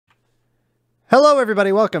Hello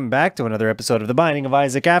everybody, welcome back to another episode of The Binding of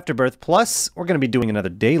Isaac Afterbirth. Plus, we're going to be doing another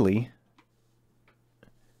daily.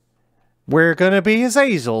 We're going to be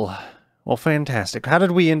Azazel. Well, fantastic. How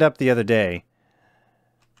did we end up the other day?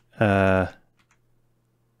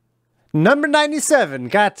 Number 97.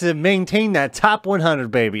 Got to maintain that top 100,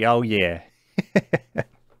 baby. Oh, yeah.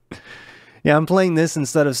 Yeah, I'm playing this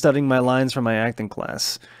instead of studying my lines from my acting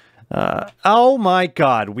class. Oh my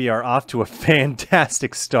god, we are off to a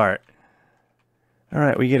fantastic start.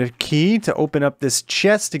 Alright, we get a key to open up this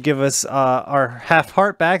chest to give us our half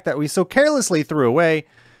heart back that we so carelessly threw away.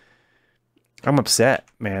 I'm upset,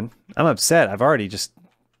 man. I'm upset. I've already just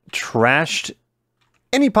trashed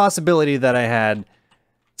any possibility that I had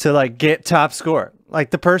to, like, get top score.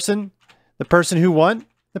 Like, the person who won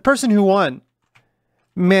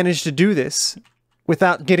managed to do this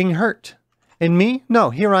without getting hurt. And me? No,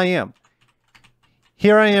 here I am.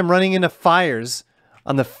 Here I am running into fires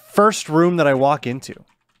on the first room that I walk into.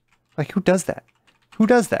 Like, who does that? Who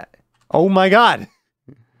does that? Oh my god!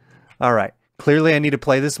 Alright, clearly I need to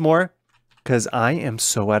play this more, because I am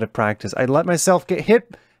so out of practice. I let myself get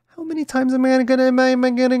hit. How many times am I gonna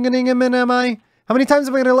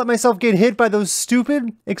let myself get hit by those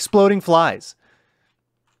stupid exploding flies?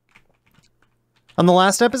 On the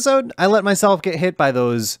last episode, I let myself get hit by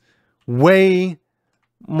those way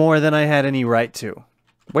more than I had any right to.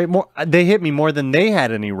 Wait, more. They hit me more than they had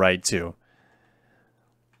any right to.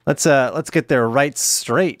 Let's get their rights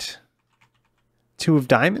straight. 2 of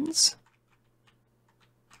diamonds?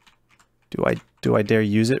 Do I dare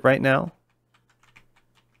use it right now?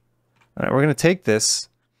 All right, we're gonna take this.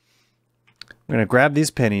 We're gonna grab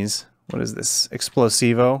these pennies. What is this?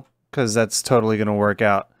 Explosivo? Because that's totally gonna work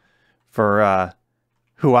out for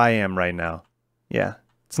who I am right now. Yeah,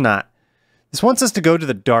 it's not. This wants us to go to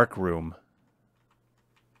the dark room.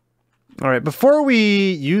 Alright, before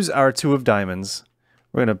we use our 2 of diamonds,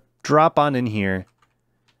 we're going to drop on in here.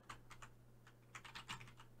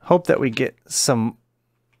 Hope that we get some...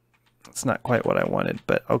 It's not quite what I wanted,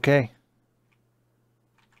 but okay.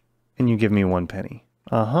 And you give me 1 penny.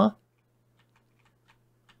 Uh-huh.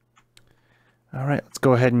 Alright, let's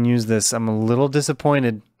go ahead and use this. I'm a little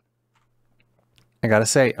disappointed. I gotta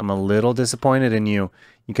say, I'm a little disappointed in you.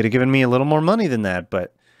 You could have given me a little more money than that,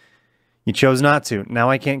 but... you chose not to.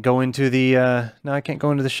 Now I can't go into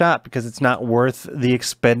the shop because it's not worth the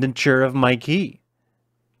expenditure of my key.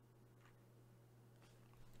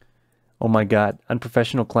 Oh my god,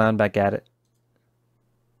 unprofessional clown back at it.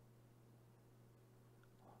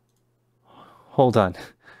 Hold on.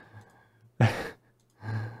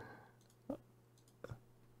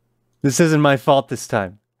 This isn't my fault this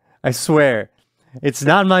time. I swear. It's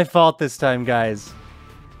not my fault this time, guys.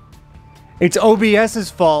 It's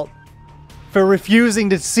OBS's fault for refusing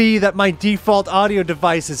to see that my default audio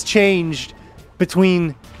device has changed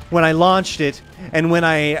between when I launched it and when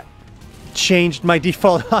I changed my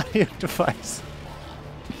default audio device.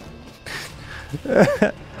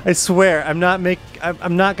 I swear, I'm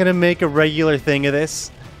not gonna make a regular thing of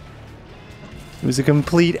this. It was a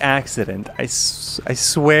complete accident. I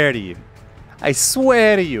swear to you. I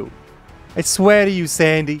swear to you. I swear to you,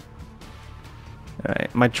 Sandy.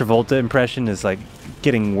 Alright, my Travolta impression is like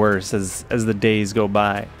getting worse as the days go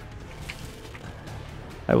by.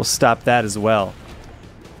 I will stop that as well.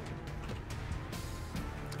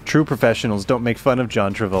 True professionals don't make fun of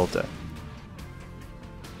John Travolta.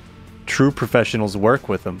 True professionals work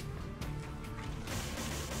with him.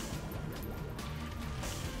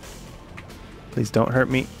 Please don't hurt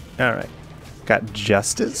me. Alright. Got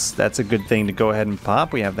Justice. That's a good thing to go ahead and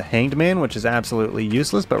pop. We have the Hanged Man, which is absolutely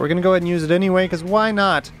useless, but we're going to go ahead and use it anyway, because why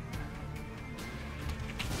not?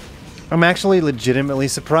 I'm actually legitimately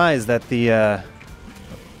surprised that the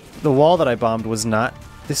wall that I bombed was not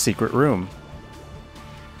the secret room.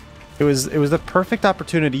 It was the perfect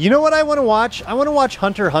opportunity. You know what I want to watch? I want to watch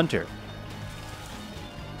Hunter x Hunter.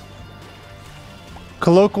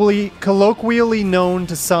 Colloquially known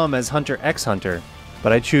to some as Hunter x Hunter.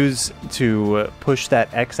 But I choose to push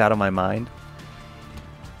that X out of my mind.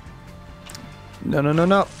 No, no, no,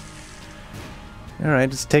 no. Alright,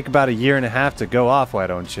 just take about 1.5 years to go off, why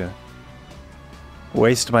don't you?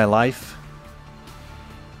 Waste my life.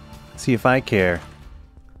 See if I care.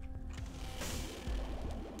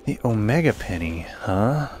 The Omega Penny,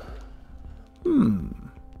 huh?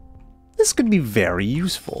 This could be very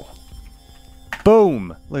useful.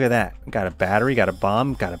 Boom! Look at that. Got a battery, got a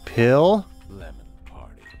bomb, got a pill.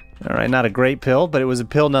 Alright, not a great pill, but it was a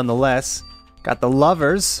pill nonetheless. Got the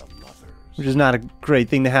lovers, which is not a great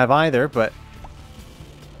thing to have either, but...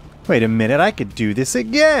 wait a minute, I could do this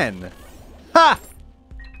again! Ha!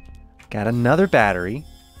 Got another battery.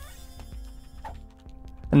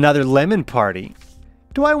 Another lemon party.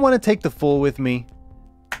 Do I want to take the fool with me?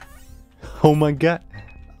 Oh my god.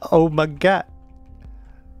 Oh my god.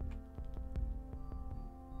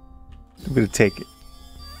 I'm gonna take it.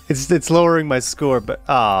 It's lowering my score, but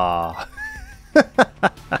ah.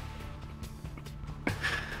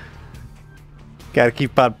 Gotta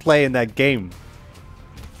keep on playing that game.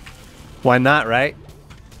 Why not, right?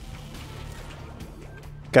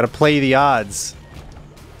 Gotta play the odds.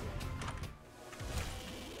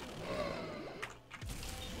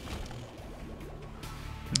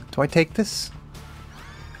 Do I take this?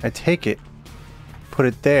 I take it. Put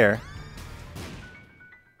it there.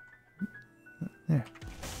 There.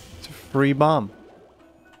 It's a free bomb.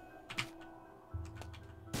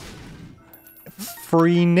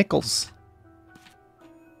 Free nickels.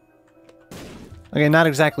 Okay, not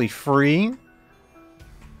exactly free.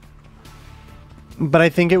 But I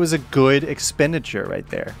think it was a good expenditure right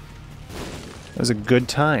there. It was a good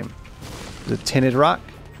time. It was a tinted rock.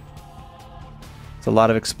 It's a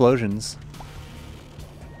lot of explosions.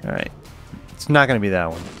 Alright. It's not going to be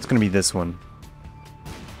that one. It's going to be this one.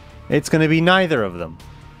 It's going to be neither of them.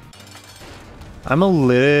 I'm a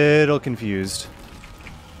little confused.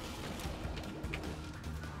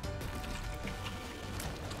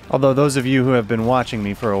 Although those of you who have been watching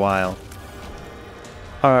me for a while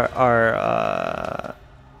are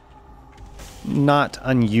not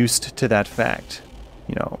unused to that fact,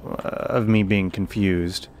 you know, of me being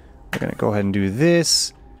confused. We're gonna go ahead and do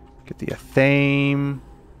this. Get the athame.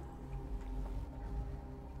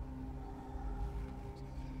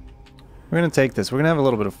 We're gonna take this. We're gonna have a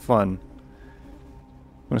little bit of fun.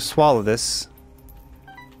 I'm gonna swallow this.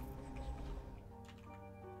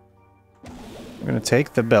 We're gonna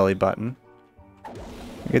take the belly button.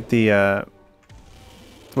 Get the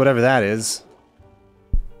whatever that is.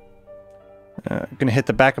 I'm gonna hit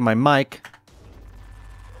the back of my mic.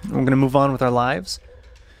 We're gonna move on with our lives.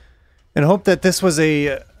 And hope that this was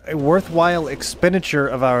a worthwhile expenditure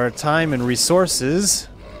of our time and resources.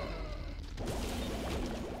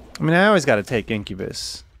 I mean, I always gotta take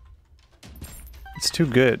Incubus. It's too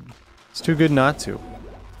good. It's too good not to.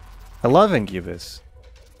 I love Incubus.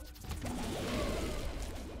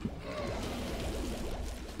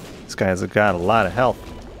 This guy's got a lot of health.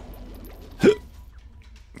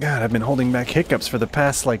 God, I've been holding back hiccups for the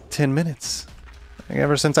past, like, 10 minutes. Like,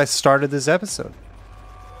 ever since I started this episode.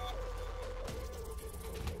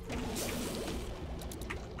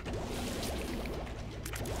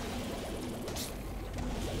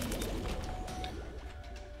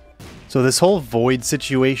 So this whole void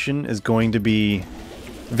situation is going to be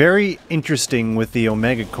very interesting with the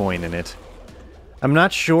Omega coin in it. I'm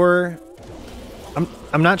not sure...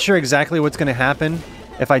 I'm not sure exactly what's going to happen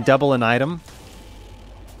if I double an item.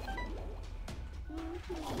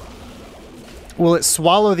 Will it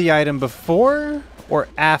swallow the item before or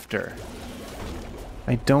after?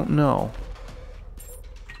 I don't know.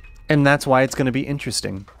 And that's why it's going to be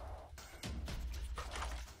interesting.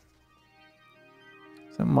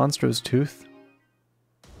 Is that Monstro's tooth?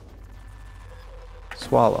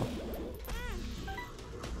 Swallow.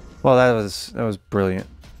 Well, that was brilliant.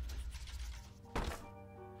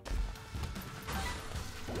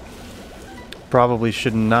 Probably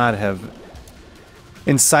should not have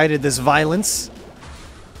incited this violence.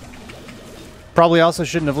 Probably also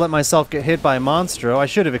shouldn't have let myself get hit by Monstro. I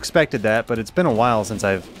should have expected that, but it's been a while since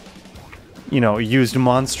I've, you know, used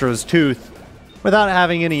Monstro's tooth without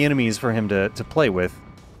having any enemies for him to play with.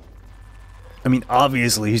 I mean,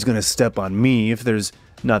 obviously he's gonna step on me if there's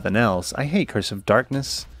nothing else. I hate Curse of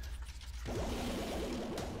Darkness.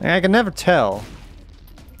 I can never tell.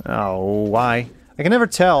 Oh, why? I can never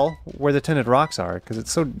tell where the tinted rocks are, because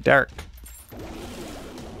it's so dark.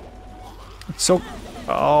 It's so...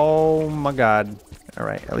 Oh my god.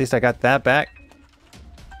 Alright, at least I got that back.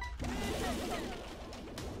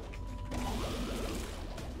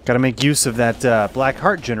 Gotta make use of that black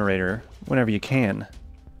heart generator whenever you can.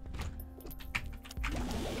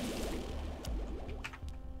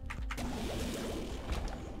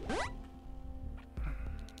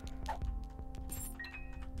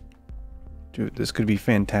 Dude, this could be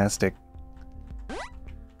fantastic.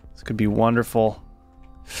 This could be wonderful.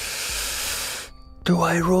 Do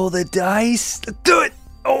I roll the dice? Let's do it!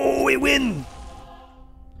 Oh, we win!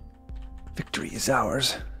 Victory is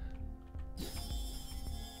ours.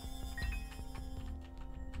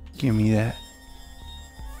 Give me that.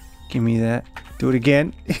 Give me that. Do it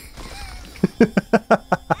again.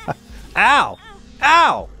 Ow!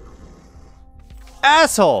 Ow!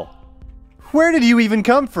 Asshole! Where did you even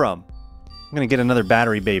come from? I'm gonna get another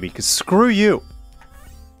battery baby, because screw you.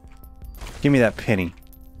 Give me that penny.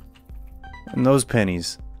 And those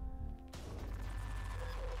pennies.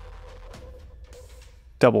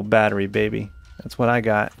 Double battery, baby. That's what I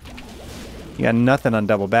got. You got nothing on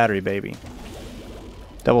double battery, baby.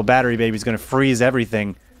 Double battery, baby's gonna freeze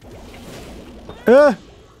everything. Son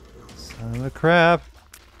of a crap.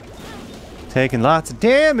 Taking lots of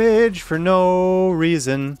damage for no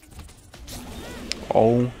reason.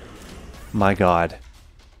 Oh my god.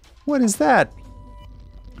 What is that?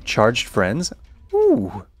 Charged friends?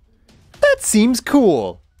 Ooh. That seems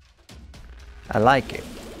cool. I like it.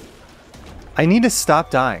 I need to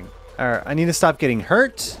stop dying. Or I need to stop getting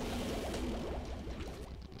hurt.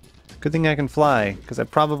 Good thing I can fly, because I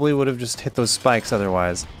probably would have just hit those spikes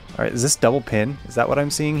otherwise. Alright, is this double pin? Is that what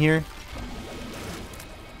I'm seeing here?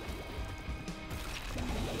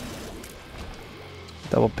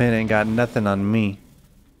 Double pin ain't got nothing on me.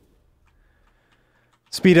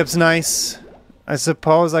 Speed up's nice. I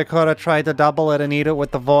suppose I could have tried to double it and eat it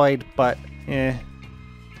with the void, but eh.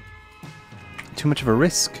 Too much of a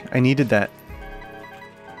risk. I needed that.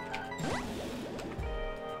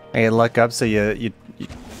 I get luck up, so you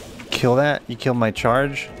kill that? You kill my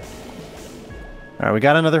charge? Alright, we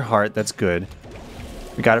got another heart. That's good.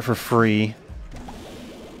 We got it for free.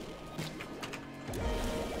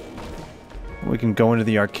 We can go into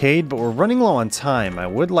the arcade, but we're running low on time. I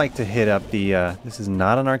would like to hit up the, this is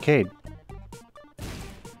not an arcade.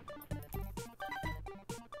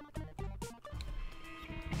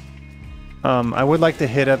 I would like to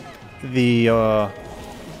hit up the,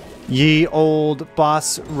 ye old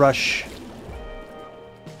boss rush.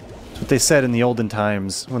 That's what they said in the olden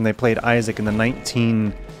times when they played Isaac in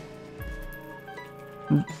the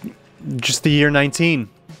just the year 19.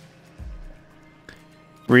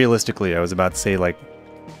 Realistically, I was about to say like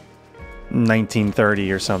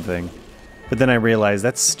 1930 or something. But then I realized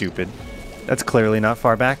that's stupid. That's clearly not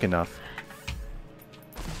far back enough.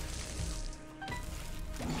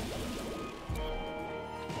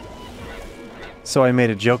 So I made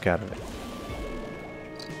a joke out of it.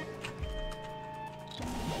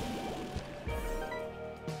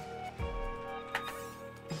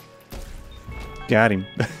 Got him.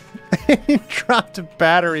 He dropped a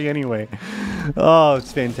battery anyway. Oh,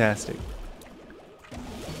 it's fantastic.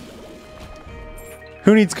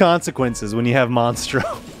 Who needs consequences when you have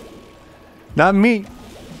Monstro? Not me.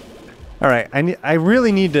 Alright, I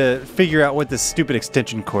really need to figure out what this stupid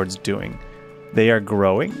extension cord's doing. They are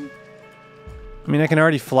growing? I mean, I can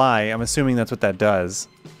already fly. I'm assuming that's what that does.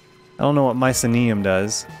 I don't know what mycelium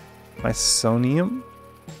does. Mycelium?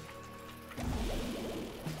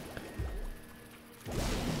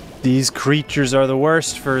 These creatures are the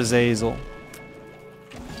worst for Azazel.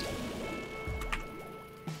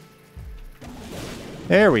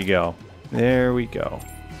 There we go. There we go.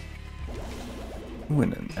 Ooh,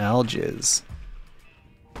 and an algiz.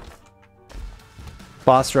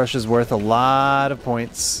 Boss rush is worth a lot of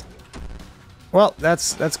points. Well,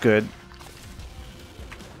 that's good.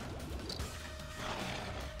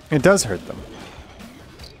 It does hurt them.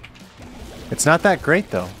 It's not that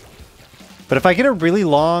great though. But if I get a really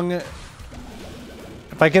long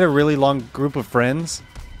group of friends,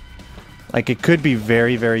 like it could be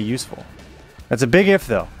very, very useful. That's a big if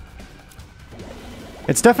though.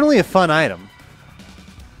 It's definitely a fun item.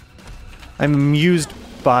 I'm amused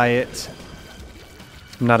by it.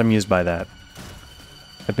 I'm not amused by that.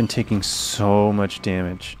 I've been taking so much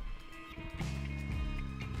damage.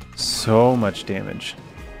 So much damage.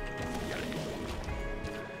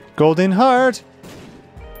 Golden heart!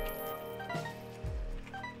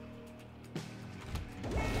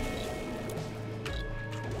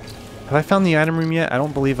 Have I found the item room yet? I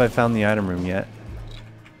don't believe I found the item room yet.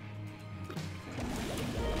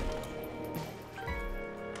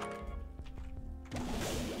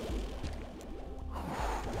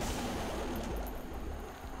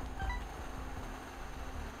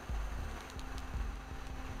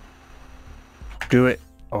 Do it.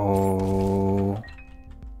 Oh.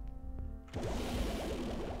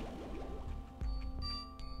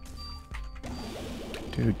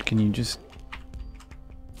 Dude, can you just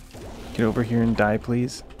get over here and die,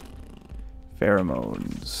 please?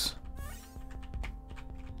 Pheromones.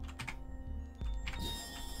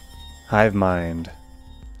 Hive mind.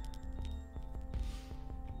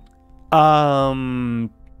 No.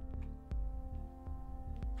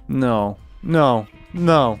 No.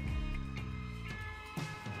 No.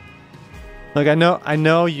 Look, I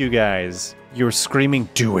know you guys. You're screaming,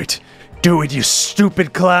 do it. Do it, you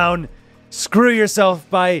stupid clown. Screw yourself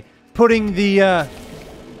by putting the,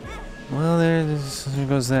 well, there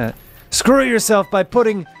goes that. Screw yourself by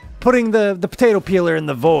putting the potato peeler in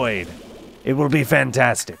the void. It will be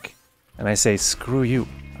fantastic. And I say, screw you.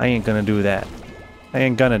 I ain't gonna do that. I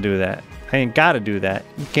ain't gonna do that. I ain't gotta do that.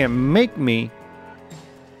 You can't make me.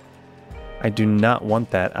 I do not want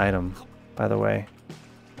that item, by the way.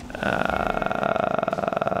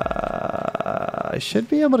 I should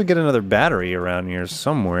be able to get another battery around here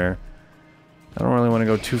somewhere. I don't really want to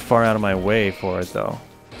go too far out of my way for it, though.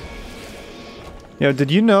 Yo, did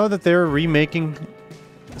you know that they're remaking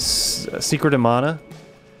Secret of Mana?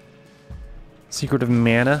 Secret of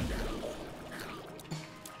Mana?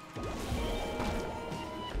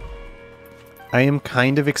 I am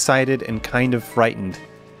kind of excited and kind of frightened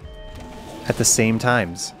at the same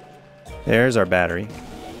times. There's our battery.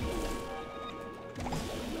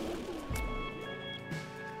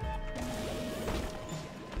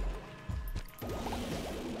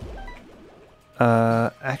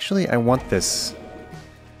 Actually, I want this.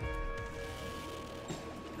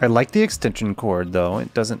 I like the extension cord, though.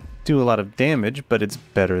 It doesn't do a lot of damage, but it's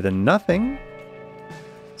better than nothing.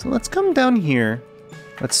 So let's come down here.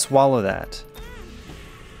 Let's swallow that.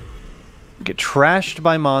 Get trashed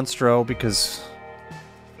by Monstro, because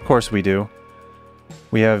of course we do.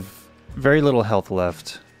 We have very little health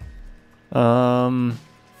left. I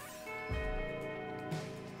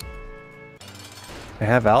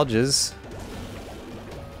have alges.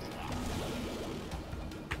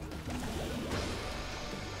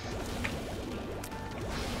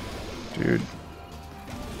 Dude.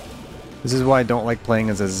 This is why I don't like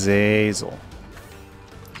playing as a Zazel.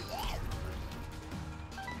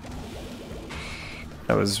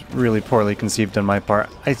 That was really poorly conceived on my part.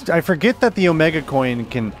 I forget that the Omega Coin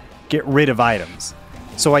can get rid of items.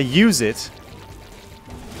 So I use it,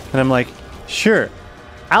 and I'm like, sure,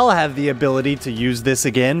 I'll have the ability to use this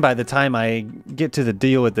again by the time I get to the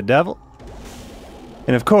deal with the devil.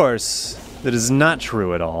 And of course, that is not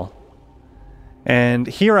true at all. And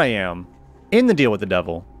here I am, in the deal with the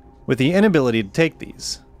devil, with the inability to take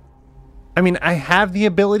these. I mean, I have the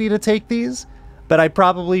ability to take these, but I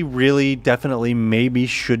probably really, definitely, maybe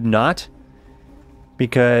should not,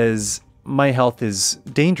 because my health is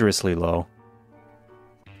dangerously low.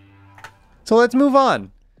 So let's move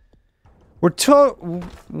on. We're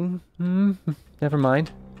never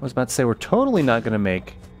mind. I was about to say we're totally not going to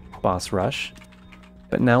make boss rush,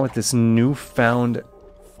 but now with this newfound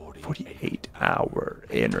 48-hour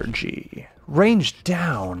energy. Range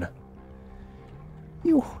down.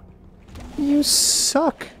 You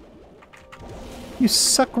suck. You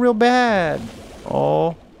suck real bad.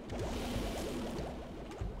 Oh.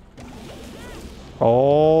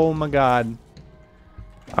 Oh my god.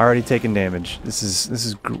 Already taking damage. This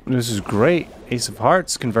is great. Ace of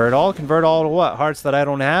Hearts. Convert all to what? Hearts that I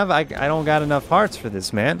don't have? I don't got enough hearts for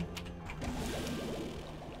this, man.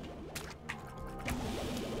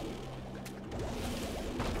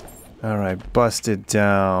 Alright, bust it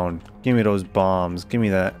down. Give me those bombs. Give me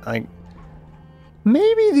that.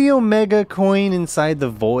 Maybe the Omega Coin inside the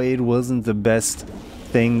void wasn't the best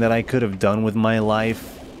thing that I could have done with my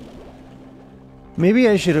life. Maybe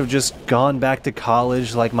I should have just gone back to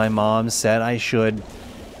college like my mom said I should.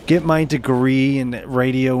 Get my degree in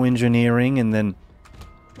radio engineering and then,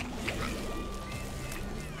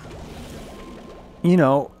 you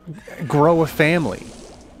know, grow a family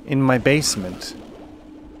in my basement.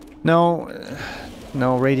 No,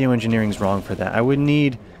 radio engineering's wrong for that. I would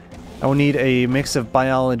need a mix of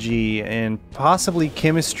biology and possibly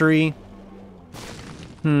chemistry.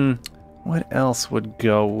 What else would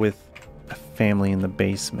go with a family in the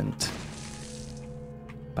basement?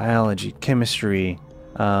 Biology, chemistry,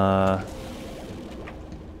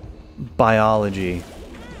 biology.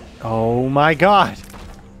 Oh my god!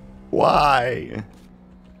 Why?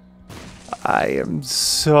 I am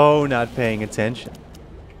so not paying attention.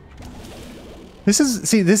 This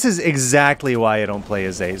is exactly why I don't play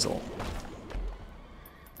Azazel.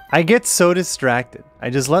 I get so distracted. I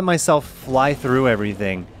just let myself fly through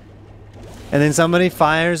everything. And then somebody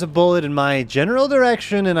fires a bullet in my general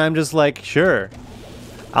direction and I'm just like, sure,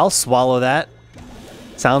 I'll swallow that.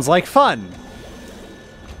 Sounds like fun.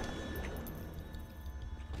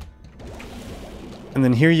 And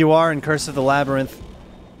then here you are in Curse of the Labyrinth.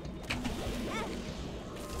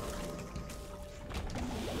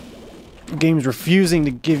 The game's refusing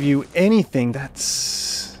to give you anything.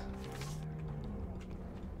 That's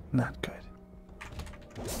not good.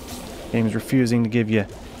 The game's refusing to give you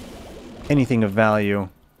anything of value.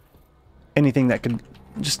 Anything that could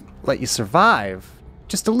just let you survive.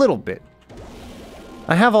 Just a little bit.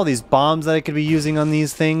 I have all these bombs that I could be using on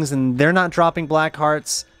these things, and they're not dropping black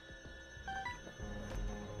hearts.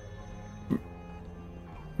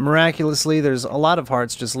 Miraculously, there's a lot of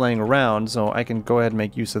hearts just laying around, so I can go ahead and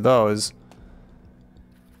make use of those.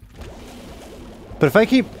 But if I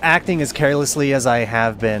keep acting as carelessly as I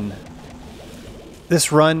have been,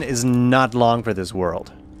 this run is not long for this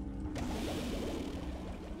world.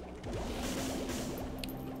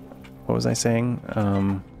 What was I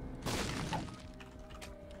saying?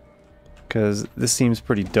 Because this seems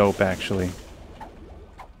pretty dope, actually.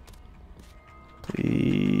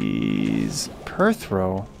 Please.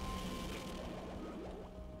 Perthrow?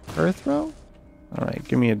 Perthrow? Alright,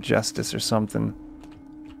 give me a justice or something.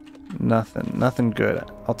 Nothing. Nothing good.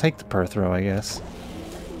 I'll take the Perthrow, I guess.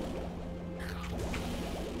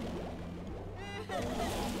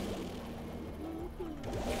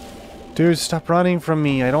 Dude, stop running from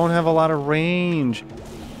me. I don't have a lot of range.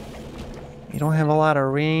 You don't have a lot of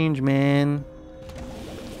range, man.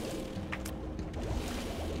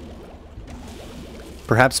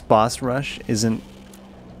 Perhaps boss rush isn't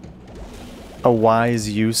a wise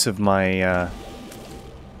use of my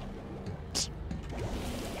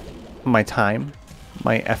my time,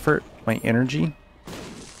 my effort, my energy.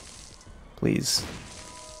 Please.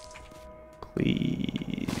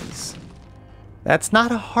 Please. That's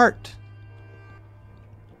not a heart.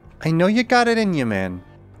 I know you got it in you, man.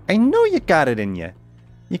 I know you got it in you.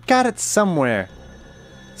 You got it somewhere.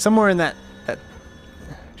 Somewhere in that...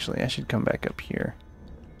 Actually, I should come back up here.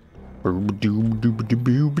 Well,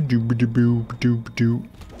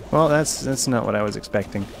 that's not what I was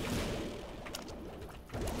expecting.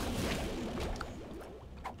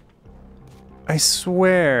 I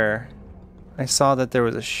swear I saw that there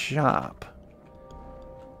was a shop.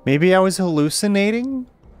 Maybe I was hallucinating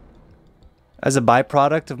as a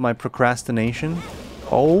byproduct of my procrastination.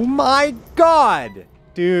 Oh my god!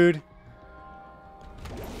 Dude.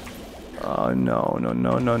 Oh no, no,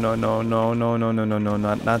 no, no, no, no, no, no, no, no, no, no,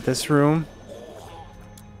 not this room.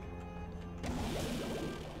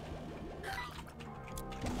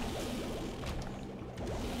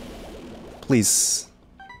 Please.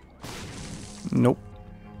 Nope.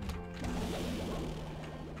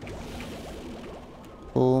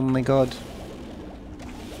 Oh my god.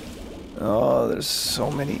 Oh, there's so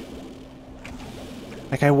many.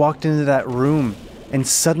 Like, I walked into that room and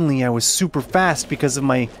suddenly I was super fast because of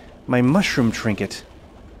my mushroom trinket.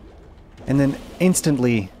 And then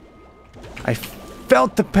instantly I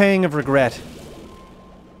felt the pang of regret.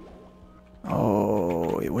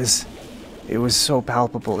 Oh, it was so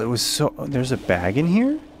palpable. It was so... There's a bag in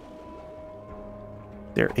here?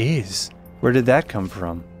 There is. Where did that come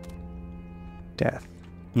from? Death.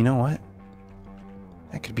 You know what?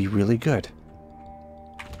 That could be really good.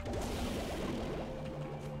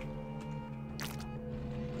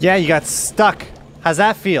 Yeah, you got stuck. How's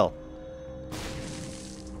that feel?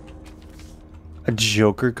 A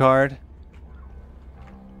Joker card?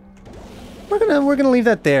 We're gonna leave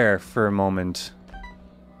that there for a moment.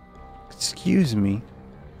 Excuse me.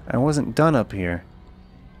 I wasn't done up here.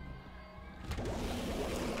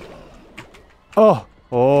 Oh!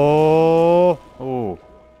 Oh! Oh!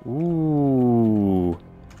 Ooh!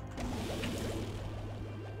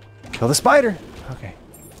 Kill the spider! Okay.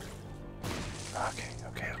 Okay.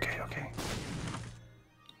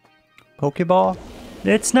 Pokeball?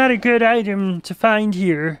 That's not a good item to find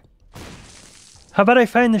here. How about I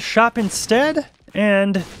find the shop instead?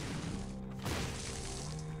 And...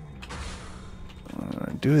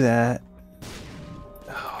 do that.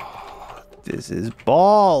 Oh, this is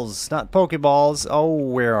balls, not Pokeballs. Oh,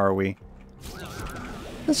 where are we?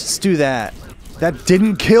 Let's just do that. That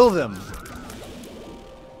didn't kill them.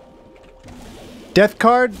 Death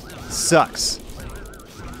card sucks.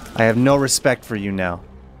 I have no respect for you now.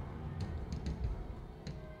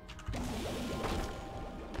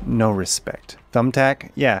 No respect.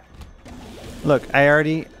 Thumbtack? Yeah. Look, I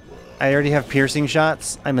already have piercing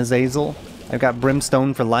shots. I'm Azazel. I've got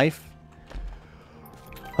brimstone for life.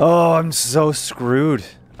 Oh, I'm so screwed.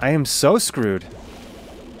 I am so screwed.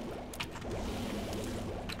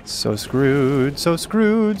 So screwed, so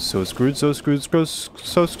screwed, so screwed, so screwed,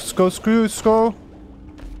 so screwed.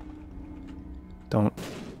 Don't.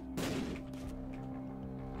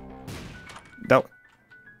 Don't.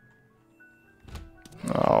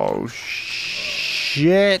 Oh,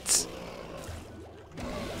 shit.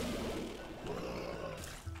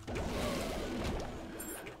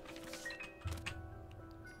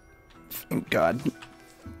 Thank God.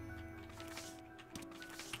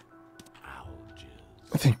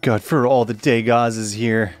 Thank God for all the Degazes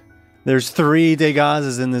here. There's 3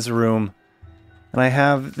 Degazes in this room. And I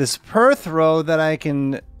have this Perthrow that I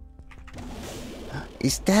can...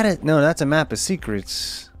 Is that it? No, that's a map of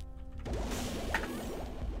secrets.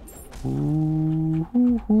 Ooh,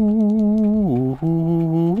 ooh, ooh,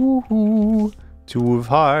 ooh, ooh. 2 of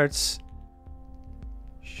hearts.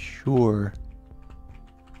 Sure.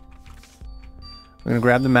 We're gonna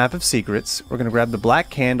grab the map of secrets. We're gonna grab the black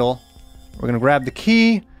candle. We're gonna grab the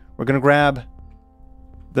key. We're gonna grab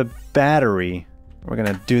the battery. We're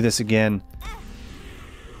gonna do this again.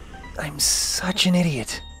 I'm such an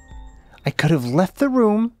idiot. I could have left the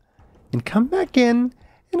room and come back in,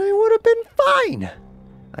 and I would have been fine.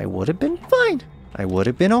 I would have been fine. I would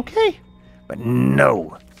have been okay. But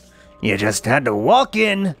no. You just had to walk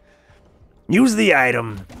in, use the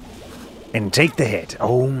item, and take the hit.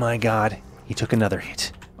 Oh my god. He took another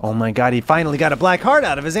hit. Oh my god, he finally got a black heart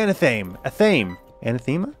out of his anathema.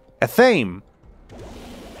 Anathema? Athame. I'm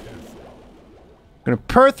gonna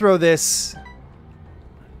per-throw this.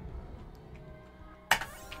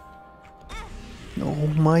 Oh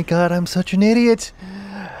my god, I'm such an idiot.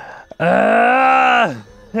 Ah!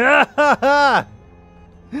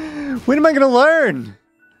 When am I gonna learn?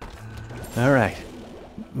 Alright.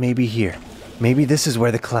 Maybe here. Maybe this is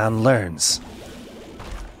where the clown learns.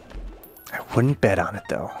 I wouldn't bet on it,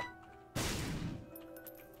 though.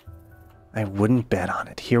 I wouldn't bet on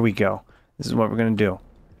it. Here we go. This is what we're gonna do.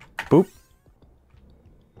 Boop.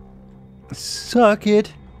 Suck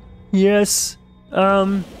it. Yes.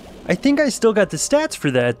 I think I still got the stats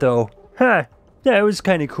for that, though. Huh. That was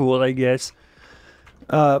kind of cool, I guess.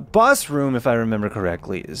 Boss room, if I remember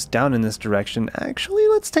correctly, is down in this direction. Actually,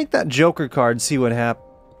 let's take that Joker card, see what happens.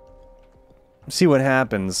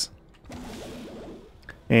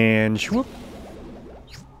 And shwoop.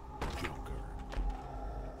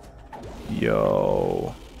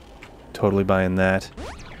 Yo. Totally buying that.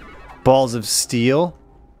 Balls of steel.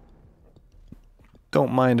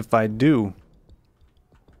 Don't mind if I do.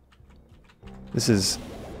 This is...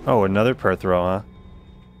 Oh, another per throw,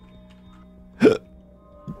 huh?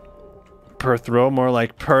 Per throw, more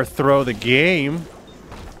like per throw the game.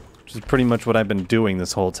 Which is pretty much what I've been doing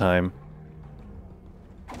this whole time.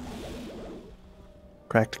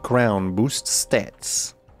 Cracked crown, boost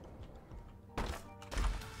stats.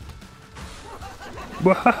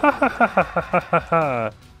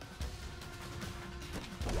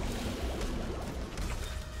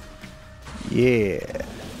 Yeah.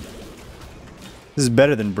 This is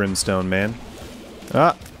better than brimstone, man.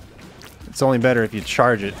 Ah. It's only better if you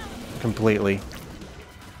charge it completely.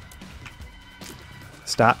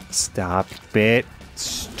 Stop it.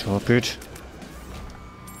 Stop it.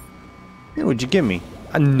 Hey, what'd you give me?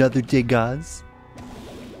 Another Degas?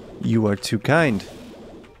 You are too kind.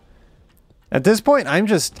 At this point, I'm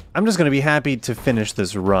just gonna be happy to finish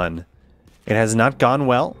this run. It has not gone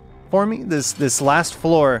well for me. This last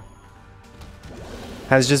floor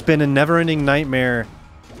has just been a never-ending nightmare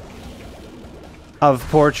of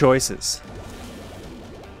poor choices.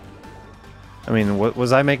 I mean,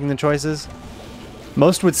 was I making the choices?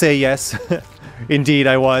 Most would say yes. Indeed,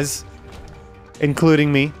 I was.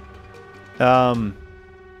 Including me.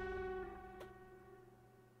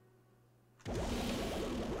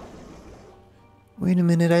 Wait a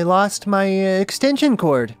minute, I lost my extension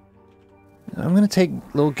cord. I'm gonna take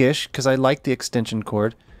Little Gish, because I like the extension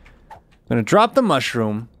cord. I'm gonna drop the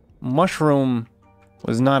mushroom. Mushroom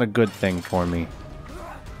was not a good thing for me.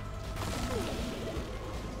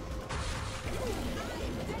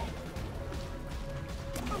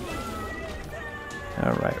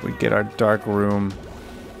 Alright, we get our dark room.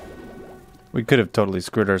 We could have totally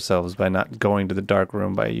screwed ourselves by not going to the dark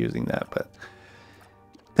room by using that, but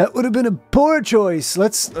that would have been a poor choice.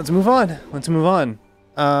 Let's move on. Let's move on.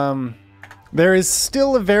 There is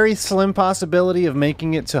still a very slim possibility of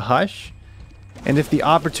making it to Hush, and if the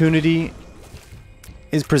opportunity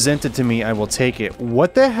is presented to me, I will take it.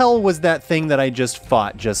 What the hell was that thing that I just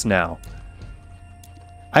fought just now?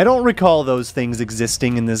 I don't recall those things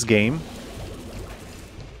existing in this game.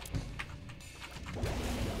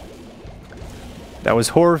 That was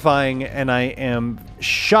horrifying, and I am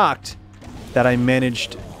shocked that I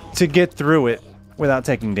managed to get through it without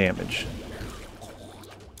taking damage.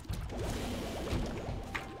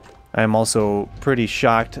 I am also pretty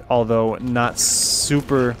shocked, although not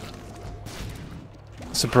super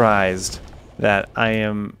surprised, that I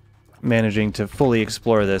am managing to fully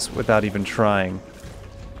explore this without even trying.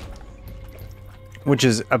 Which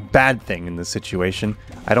is a bad thing in this situation.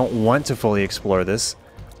 I don't want to fully explore this.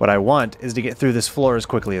 What I want is to get through this floor as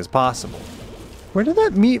quickly as possible. Where did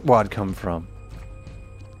that meat wad come from?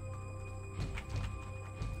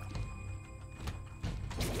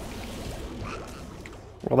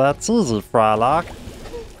 Well, that's easy, Frylock.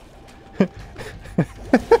 I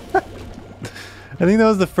think that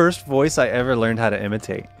was the first voice I ever learned how to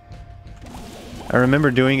imitate. I remember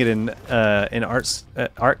doing it in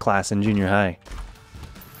art class in junior high.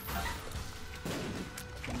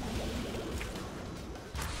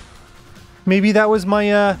 Maybe that was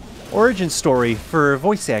my origin story for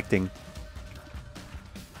voice acting.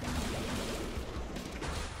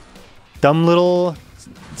 Dumb little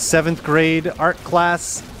 7th grade art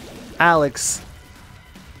class Alex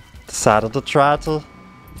decided to try to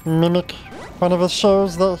mimic one of the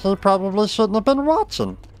shows that he probably shouldn't have been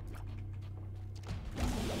watching.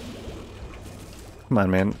 Come on,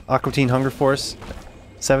 man. Aqua Teen Hunger Force,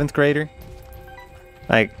 7th grader.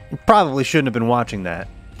 Like, probably shouldn't have been watching that.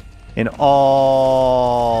 In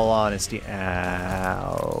all honesty.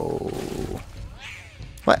 Ow.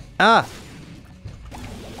 What? Ah!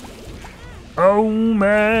 Oh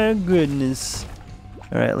my goodness.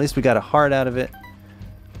 Alright, at least we got a heart out of it.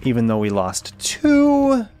 Even though we lost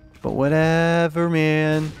 2. But whatever,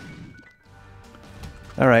 man.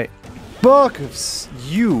 Alright. Book!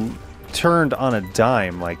 You turned on a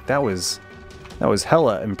dime. Like, that was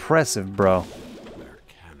hella impressive, bro.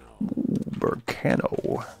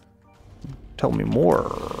 Burkano. Tell me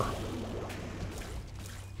more.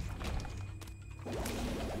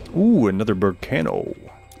 Ooh, another Burkano.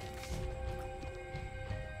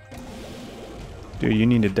 Dude, you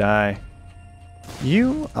need to die.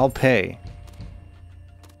 You? I'll pay.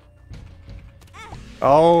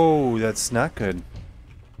 Oh, that's not good.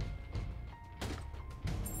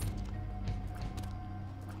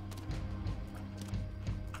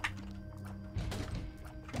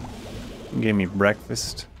 Gave me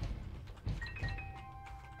breakfast.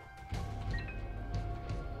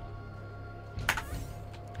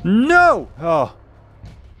 No! Oh.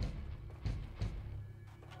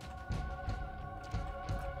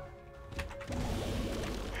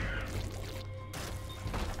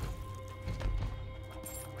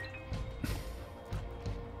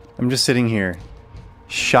 I'm just sitting here,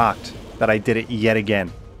 shocked that I did it yet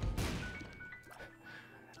again.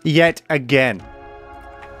 Yet again.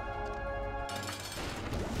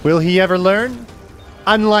 Will he ever learn?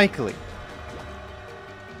 Unlikely.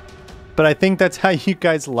 But I think that's how you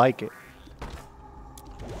guys like it.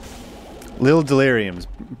 Lil Delirium's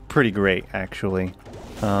pretty great, actually.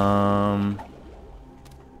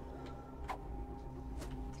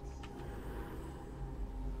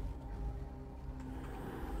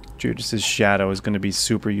 Judas's shadow is going to be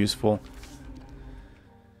super useful.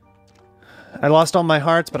 I lost all my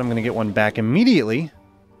hearts, but I'm going to get one back immediately.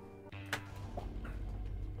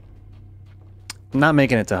 I'm not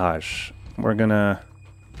making it to Hush. We're gonna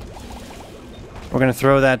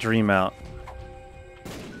throw that dream out.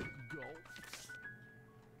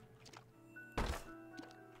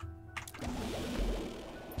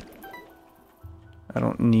 I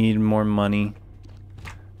don't need more money.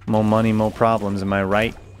 More money, more problems, am I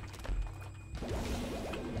right?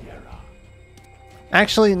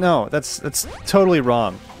 Actually, no, that's totally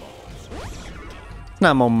wrong. It's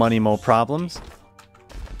not more money, more problems.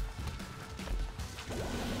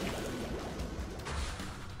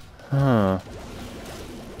 Huh.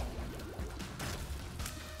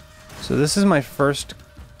 So this is my first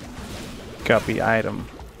guppy item.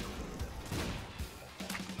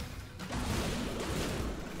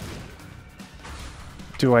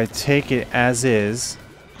 Do I take it as is?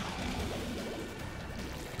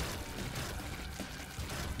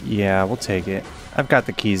 Yeah, we'll take it. I've got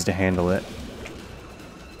the keys to handle it.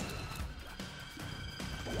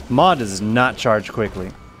 Mod does not charge quickly.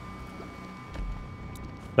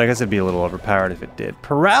 But I guess it'd be a little overpowered if it did.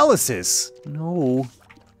 Paralysis! No.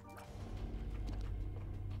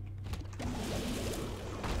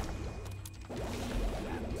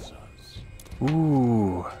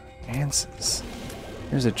 Ooh, answers.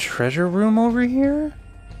 There's a treasure room over here?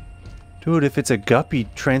 Dude, if it's a guppy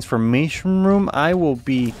transformation room, I will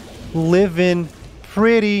be living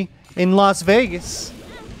pretty in Las Vegas.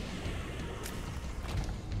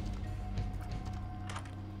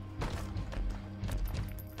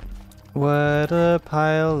 What a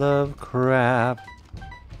pile of crap.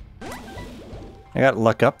 I got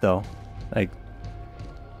luck up though. Like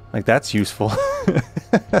that's useful.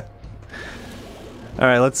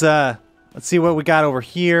 Alright, let's see what we got over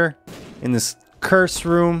here in this curse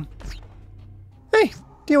room. Hey,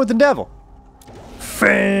 deal with the devil.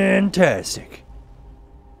 Fantastic.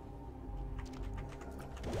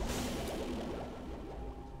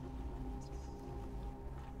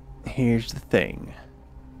 Here's the thing.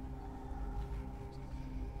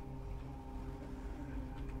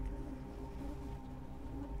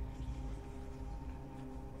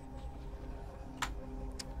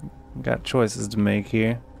 Got choices to make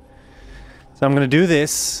here. So I'm gonna do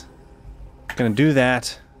this. Gonna do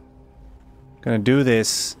that. Gonna do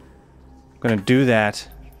this. Gonna do that.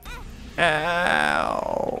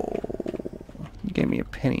 Ow! You gave me a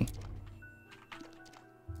penny.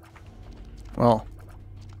 Well,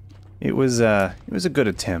 It was a good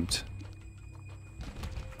attempt.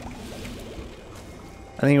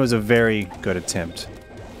 I think it was a very good attempt.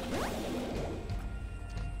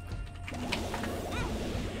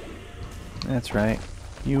 That's right.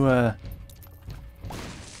 You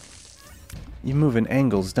move in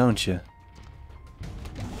angles, don't you?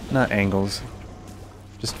 Not angles.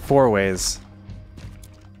 Just 4 ways.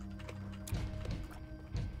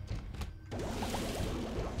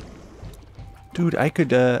 Dude, I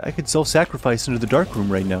could self-sacrifice into the dark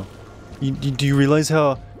room right now. Do you realize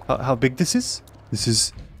how big this is? This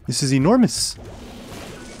is enormous.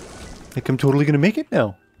 Like, I'm totally gonna make it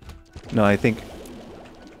now. No, I think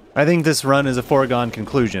this run is a foregone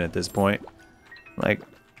conclusion at this point. Like,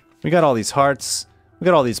 we got all these hearts. We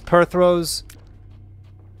got all these Perthros.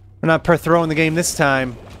 We're not Perthroing the game this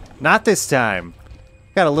time. Not this time.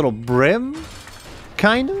 Got a little brim,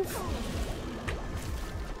 kind of.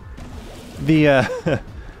 The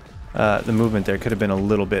movement there could have been a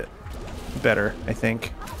little bit better, I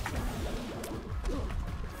think.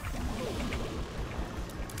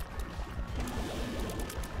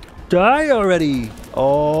 Die already!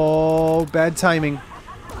 Oh, bad timing.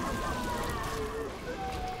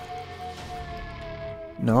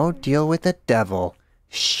 No deal with the devil.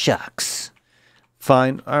 Shucks.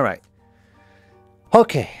 Fine. All right.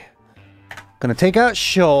 Okay. Gonna take out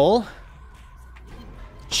Shoal.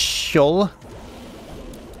 Shoal.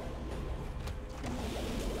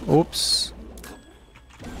 Oops.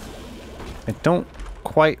 I don't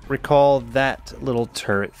quite recall that little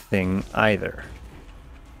turret thing either.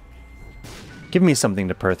 Give me something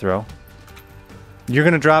to Perthrow. You're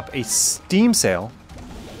gonna drop a steam sail.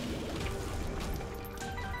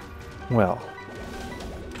 Well.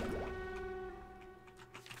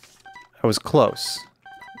 I was close.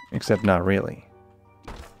 Except not really.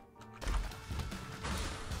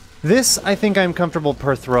 This, I think I'm comfortable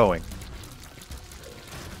Perthrowing.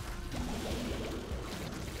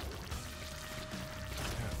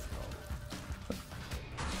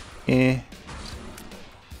 Eh.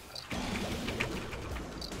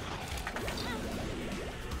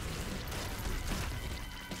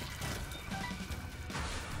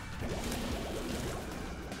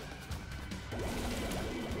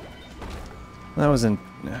 That wasn't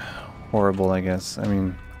horrible, I guess. I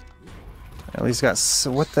mean, at least got...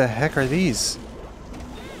 what the heck are these?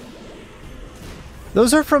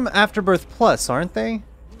 Those are from Afterbirth Plus, aren't they?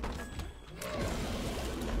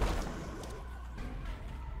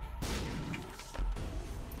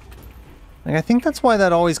 Like, I think that's why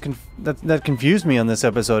that always that confused me on this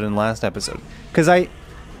episode and last episode. Because I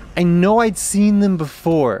know I'd seen them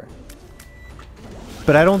before.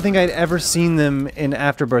 But I don't think I'd ever seen them in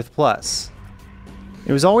Afterbirth Plus.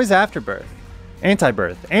 It was always Afterbirth.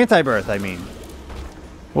 Anti-birth. Anti-birth, I mean.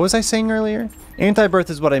 What was I saying earlier? Anti-birth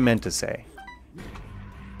is what I meant to say.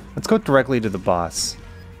 Let's go directly to the boss.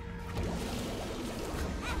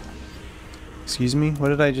 Excuse me? What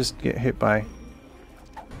did I just get hit by?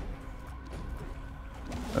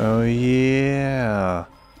 Oh, yeah.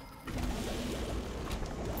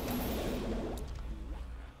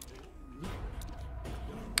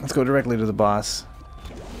 Let's go directly to the boss.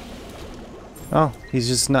 Oh, he's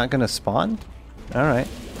just not gonna spawn? Alright.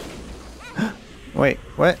 Wait,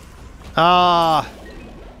 what? Ah!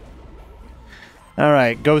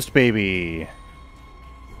 Alright, Ghost Baby.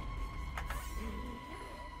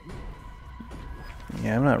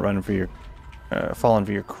 Yeah, I'm not running for your... falling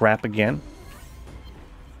for your crap again.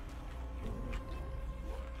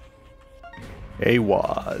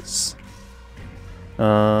 AWAS.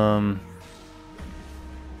 Oh,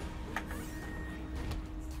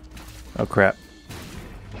 crap.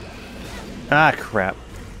 Ah, crap.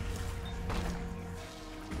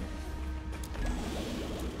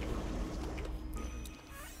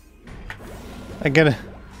 I get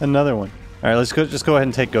another one. Alright, let's go. Just go ahead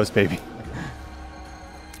and take Ghost Baby.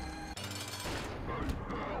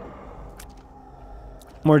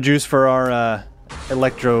 More juice for our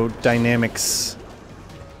electrodynamics.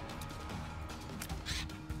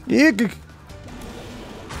 Eek.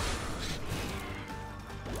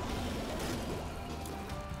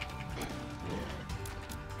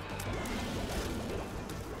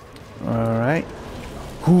 Alright.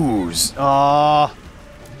 Who's? Ah.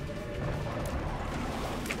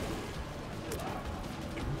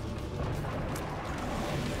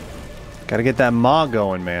 Gotta get that maw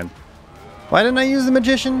going, man. Why didn't I use the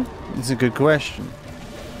magician? It's a good question.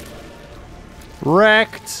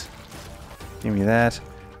 Wrecked. Give me that.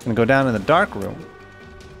 I'm gonna go down in the dark room.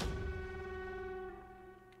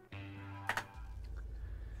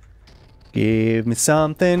 Give me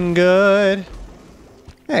something good.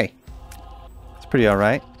 Hey. It's pretty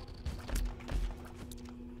alright.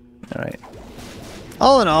 Alright.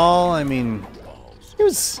 All in all, I mean, it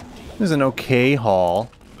was an okay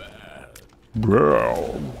haul.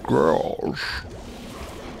 Girls.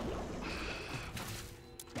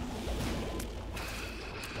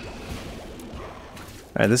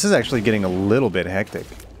 Alright, this is actually getting a little bit hectic.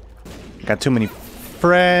 Got too many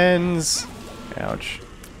friends. Ouch.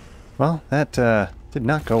 Well, that did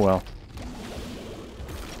not go well.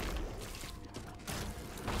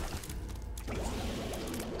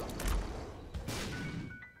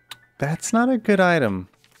 That's not a good item.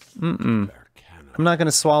 I'm not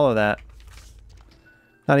gonna swallow that.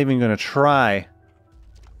 Not even gonna try.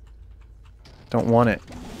 Don't want it.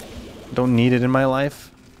 Don't need it in my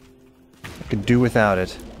life. I could do without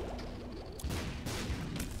it.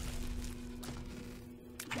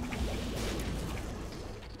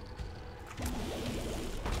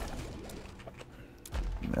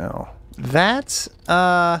 No. That,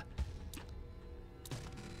 I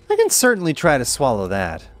can certainly try to swallow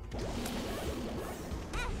that.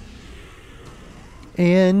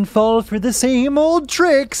 And fall for the same old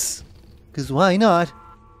tricks. 'Cause why not?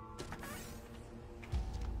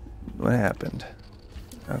 What happened?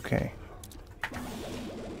 Okay.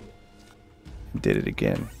 Did it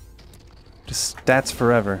again. Just stats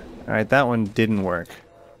forever. Alright, that one didn't work.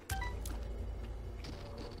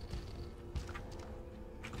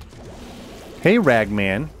 Hey,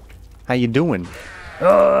 Ragman. How you doing?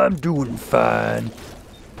 Oh, I'm doing fine.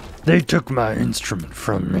 They took my instrument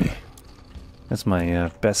from me. That's my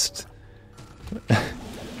best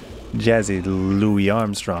jazzy Louis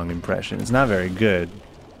Armstrong impression. It's not very good.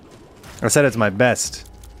 I said it's my best.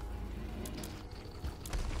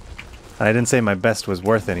 I didn't say my best was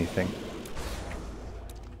worth anything.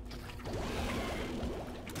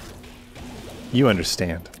 You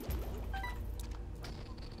understand.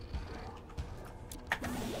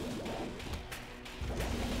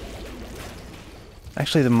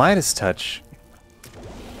 Actually, the Midas touch.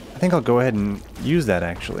 I think I'll go ahead and use that,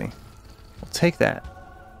 actually. I'll take that.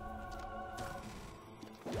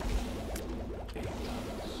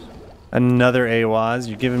 Another AWAS?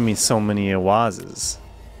 You're giving me so many AWASes.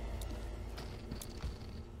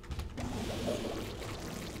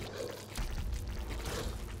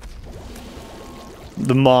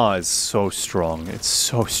 The Maw is so strong. It's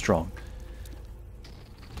so strong.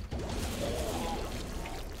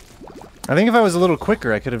 I think if I was a little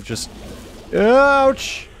quicker, I could have just...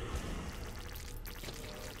 Ouch!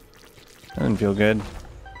 That didn't feel good.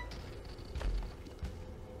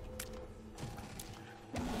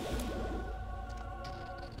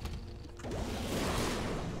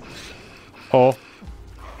 Oh.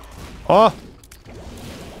 Oh!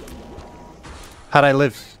 How'd I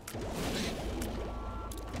live?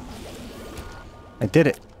 I did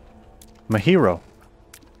it. I'm a hero.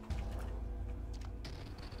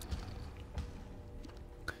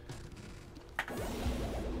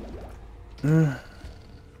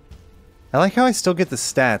 I like how I still get the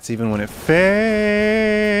stats even when it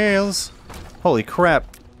fails. Holy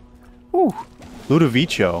crap. Ooh.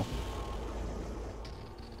 Ludovico.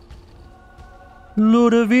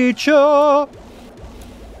 Ludovico!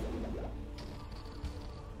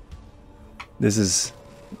 This is...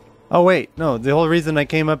 Oh wait, no, the whole reason I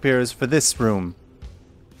came up here is for this room.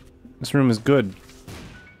 This room is good.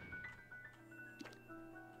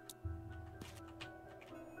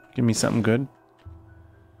 Give me something good.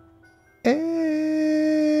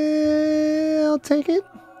 I'll take it.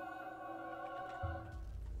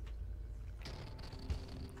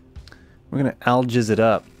 We're gonna algiz it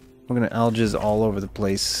up. We're gonna algiz all over the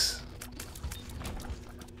place.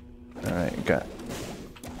 Alright, got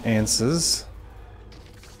answers.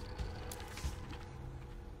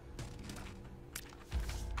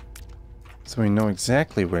 So we know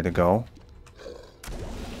exactly where to go.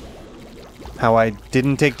 How I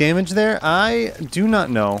didn't take damage there, I do not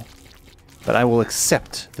know. But I will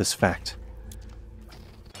accept this fact.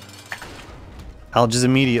 Algiz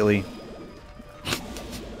immediately.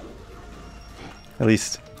 At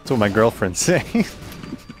least, that's what my girlfriends say.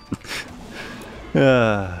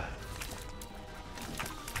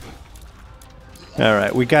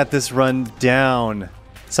 Alright, we got this run down.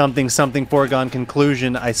 Something, something, foregone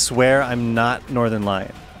conclusion. I swear I'm not Northern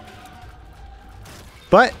Lion.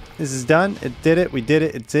 But, this is done. It did it. We did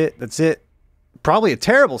it. It's it. That's it. Probably a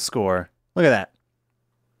terrible score. Look at that.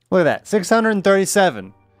 Look at that.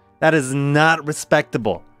 637. That is not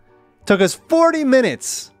respectable. Took us 40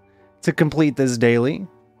 minutes to complete this daily.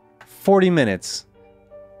 40 minutes.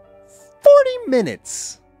 40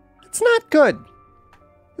 minutes. It's not good.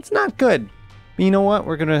 It's not good. But you know what?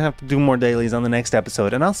 We're going to have to do more dailies on the next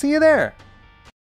episode, and I'll see you there.